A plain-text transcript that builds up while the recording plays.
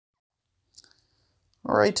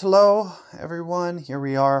All right, hello everyone. Here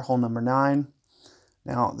we are, hole number 9.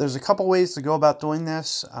 Now, there's a couple ways to go about doing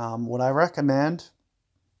this. What I recommend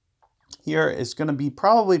here is going to be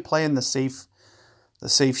probably playing the safe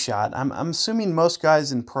shot. I'm assuming most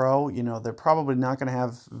guys in pro, they're probably not going to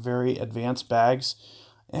have very advanced bags.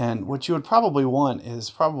 And what you would probably want is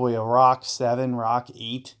probably a rock 7, rock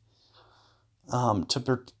 8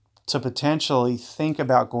 to potentially think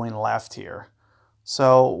about going left here.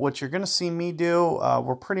 So what you're going to see me do,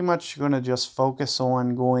 we're pretty much going to just focus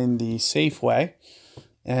on going the safe way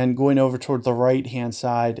and going over toward the right-hand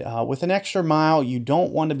side. With an extra mile, you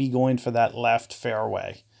don't want to be going for that left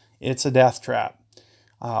fairway. It's a death trap.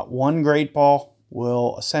 One great ball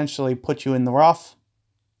will essentially put you in the rough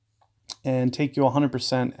and take you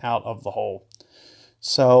 100% out of the hole.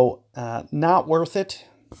 So not worth it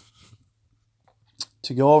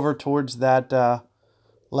to go over towards that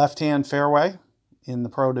left-hand fairway in the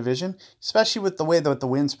pro division, especially with the way that the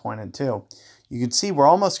wind's pointed too. You can see we're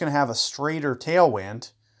almost going to have a straighter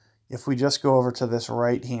tailwind if we just go over to this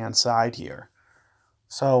right-hand side here.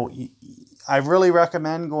 So I really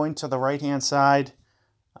recommend going to the right-hand side.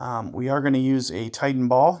 We are going to use a Titan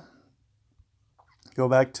ball. Go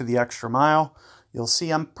back to the extra mile. You'll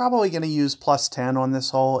see I'm probably going to use plus 10 on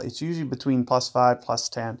this hole. It's usually between plus 5, plus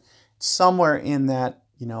 10. It's somewhere in that,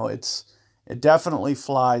 it definitely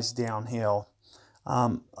flies downhill.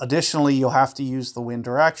 Additionally, you'll have to use the wind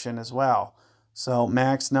direction as well. So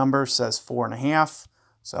max number says 4.5.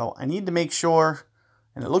 So I need to make sure,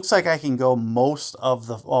 and it looks like I can go most of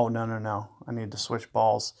the, oh, no. I need to switch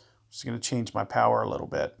balls. I'm just going to change my power a little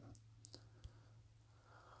bit.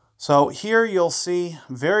 So here you'll see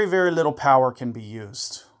very, very little power can be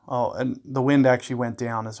used. Oh, and the wind actually went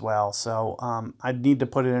down as well. So I need to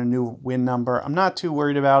put in a new wind number. I'm not too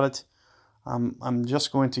worried about it. I'm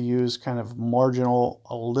just going to use kind of marginal,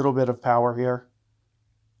 a little bit of power here.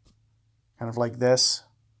 Kind of like this.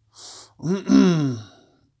 And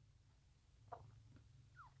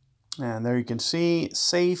there you can see,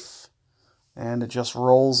 safe. And it just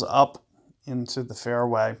rolls up into the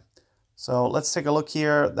fairway. So let's take a look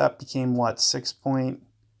here. That became what, 6 point,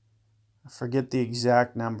 I forget the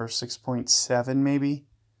exact number, 6.7 maybe.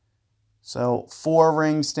 So 4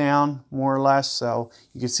 rings down, more or less. So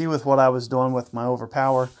you can see with what I was doing with my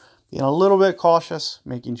overpower, being a little bit cautious,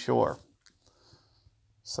 making sure.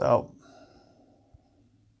 So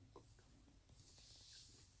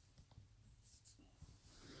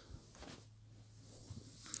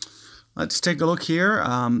let's take a look here.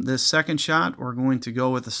 This second shot, we're going to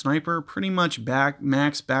go with a sniper, pretty much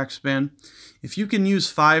max backspin. If you can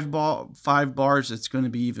use 5 bars, it's going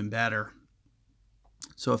to be even better.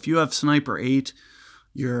 So if you have sniper 8,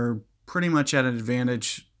 you're pretty much at an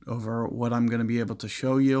advantage over what I'm going to be able to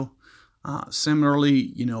show you.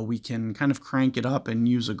 Similarly, we can kind of crank it up and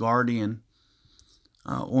use a Guardian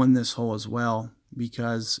on this hole as well,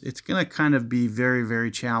 because it's going to kind of be very,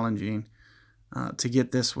 very challenging to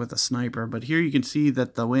get this with a sniper. But here you can see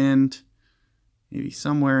that the wind, maybe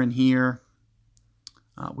somewhere in here,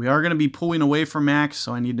 we are going to be pulling away from max,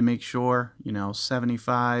 so I need to make sure,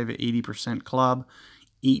 75, 80% club.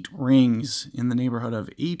 8 rings, in the neighborhood of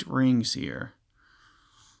 8 rings here.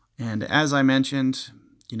 And as I mentioned,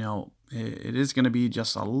 it is going to be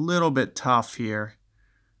just a little bit tough here.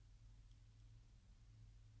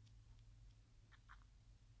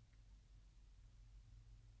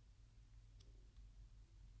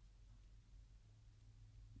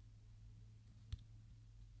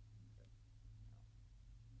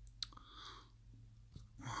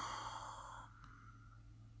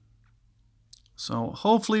 So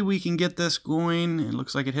hopefully we can get this going. It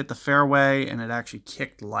looks like it hit the fairway and it actually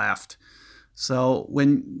kicked left. So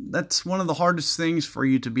that's one of the hardest things for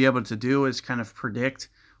you to be able to do, is kind of predict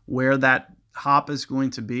where that hop is going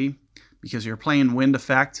to be, because you're playing wind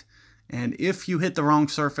effect. And if you hit the wrong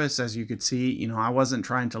surface, as you could see, I wasn't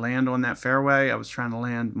trying to land on that fairway. I was trying to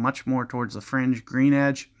land much more towards the fringe green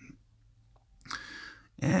edge.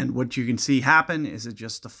 And what you can see happen is it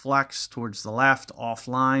just deflects towards the left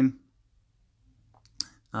offline.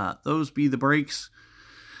 Those be the breaks.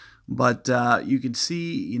 But you can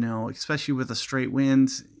see, especially with a straight wind,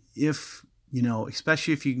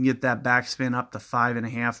 especially if you can get that backspin up to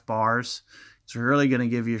 5.5 bars, it's really going to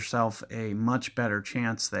give yourself a much better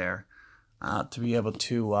chance there to be able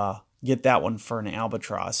to get that one for an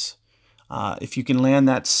albatross. If you can land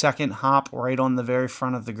that second hop right on the very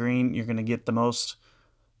front of the green, you're going to get the most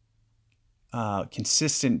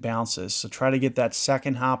consistent bounces. So try to get that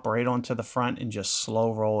second hop right onto the front and just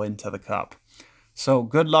slow roll into the cup. So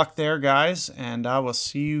good luck there, guys, and I will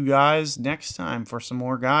see you guys next time for some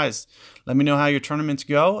more guys. Let me know how your tournaments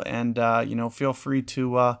go, and feel free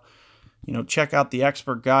to check out the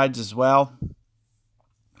expert guides as well,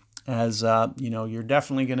 as you're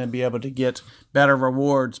definitely going to be able to get better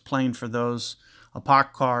rewards playing for those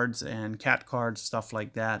APOC cards and cat cards, stuff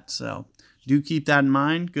like that. So do keep that in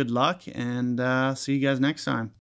mind. Good luck, and see you guys next time.